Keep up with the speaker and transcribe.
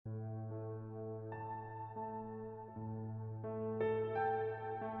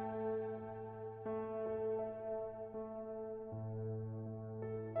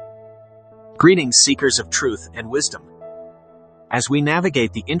Greetings, seekers of truth and wisdom. As we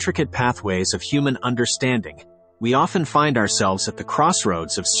navigate the intricate pathways of human understanding, we often find ourselves at the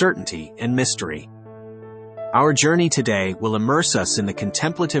crossroads of certainty and mystery. Our journey today will immerse us in the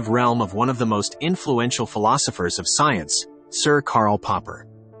contemplative realm of one of the most influential philosophers of science, Sir Karl Popper.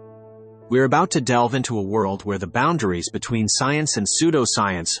 We're about to delve into a world where the boundaries between science and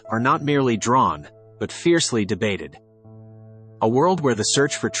pseudo-science are not merely drawn, but fiercely debated. A world where the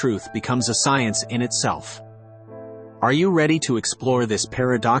search for truth becomes a science in itself. Are you ready to explore this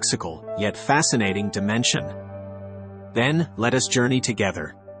paradoxical, yet fascinating dimension? Then, let us journey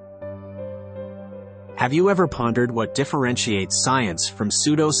together. Have you ever pondered what differentiates science from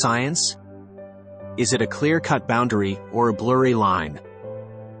pseudo-science? Is it a clear-cut boundary or a blurry line?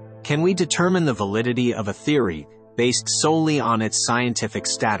 Can we determine the validity of a theory based solely on its scientific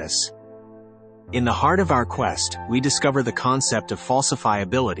status? In the heart of our quest, we discover the concept of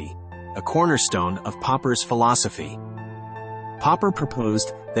falsifiability, a cornerstone of Popper's philosophy. Popper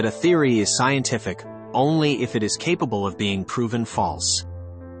proposed that a theory is scientific only if it is capable of being proven false.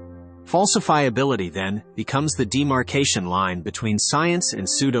 Falsifiability, then, becomes the demarcation line between science and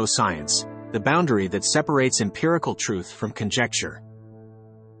pseudo-science, the boundary that separates empirical truth from conjecture.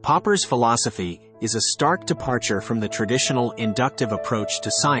 Popper's philosophy is a stark departure from the traditional inductive approach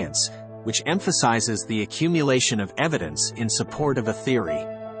to science, which emphasizes the accumulation of evidence in support of a theory.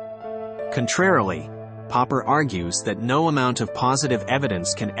 Contrarily, Popper argues that no amount of positive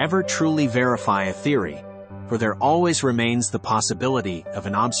evidence can ever truly verify a theory, for there always remains the possibility of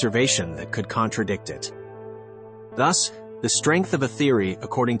an observation that could contradict it. Thus, the strength of a theory,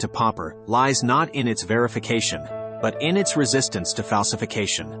 according to Popper, lies not in its verification, but in its resistance to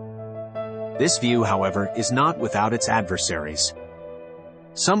falsification. This view, however, is not without its adversaries.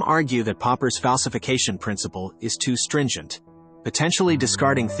 Some argue that Popper's falsification principle is too stringent, potentially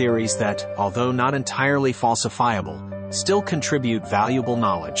discarding theories that, although not entirely falsifiable, still contribute valuable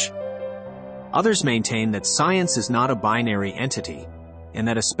knowledge. Others maintain that science is not a binary entity, and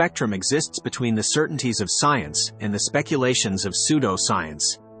that a spectrum exists between the certainties of science and the speculations of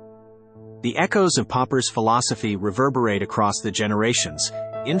pseudo-science. The echoes of Popper's philosophy reverberate across the generations,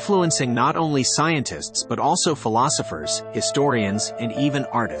 influencing not only scientists but also philosophers, historians, and even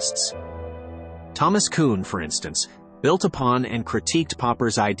artists. Thomas Kuhn, for instance, built upon and critiqued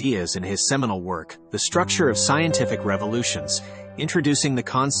Popper's ideas in his seminal work, The Structure of Scientific Revolutions, introducing the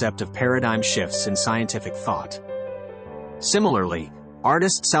concept of paradigm shifts in scientific thought. Similarly,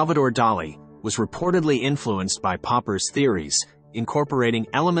 artist Salvador Dali was reportedly influenced by Popper's theories, incorporating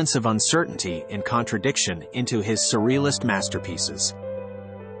elements of uncertainty and contradiction into his surrealist masterpieces.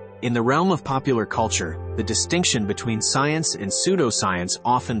 In the realm of popular culture, the distinction between science and pseudoscience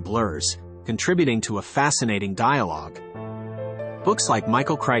often blurs, contributing to a fascinating dialogue. Books like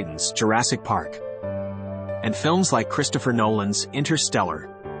Michael Crichton's Jurassic Park and films like Christopher Nolan's Interstellar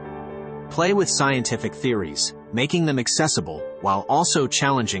play with scientific theories, making them accessible while also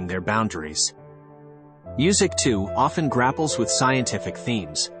challenging their boundaries. Music, too, often grapples with scientific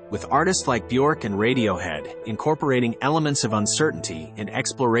themes, with artists like Bjork and Radiohead incorporating elements of uncertainty and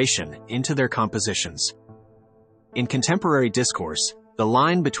exploration into their compositions. In contemporary discourse, the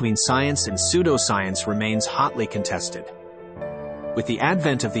line between science and pseudoscience remains hotly contested. With the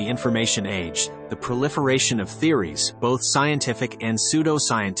advent of the information age, the proliferation of theories, both scientific and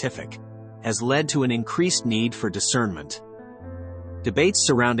pseudo-scientific, has led to an increased need for discernment. Debates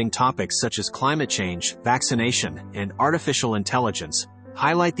surrounding topics such as climate change, vaccination, and artificial intelligence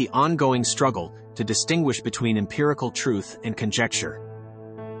highlight the ongoing struggle to distinguish between empirical truth and conjecture.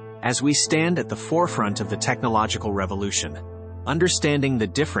 As we stand at the forefront of the technological revolution, understanding the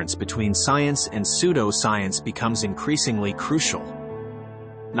difference between science and pseudo-science becomes increasingly crucial.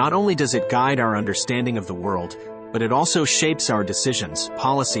 Not only does it guide our understanding of the world, but it also shapes our decisions,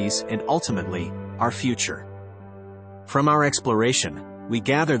 policies, and ultimately, our future. From our exploration, we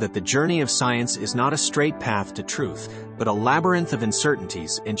gather that the journey of science is not a straight path to truth, but a labyrinth of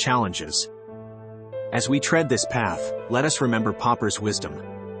uncertainties and challenges. As we tread this path, let us remember Popper's wisdom.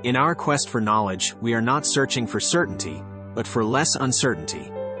 In our quest for knowledge, we are not searching for certainty, but for less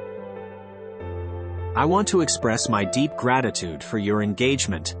uncertainty. I want to express my deep gratitude for your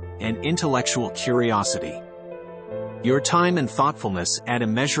engagement and intellectual curiosity. Your time and thoughtfulness add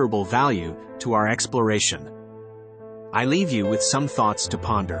immeasurable value to our exploration. I leave you with some thoughts to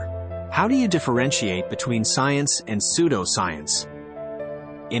ponder. How do you differentiate between science and pseudo-science?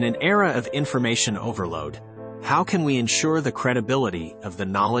 In an era of information overload, how can we ensure the credibility of the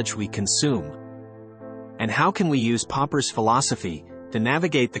knowledge we consume? And how can we use Popper's philosophy to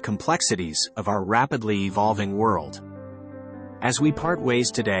navigate the complexities of our rapidly evolving world? As we part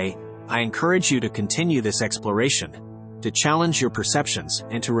ways today, I encourage you to continue this exploration, to challenge your perceptions,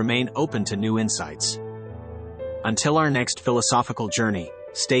 and to remain open to new insights. Until our next philosophical journey,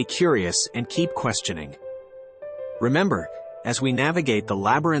 stay curious and keep questioning. Remember, as we navigate the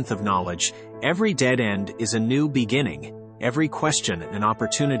labyrinth of knowledge, every dead end is a new beginning, every question an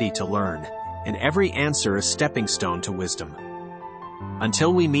opportunity to learn, and every answer a stepping stone to wisdom.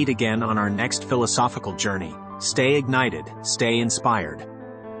 Until we meet again on our next philosophical journey, stay ignited, stay inspired.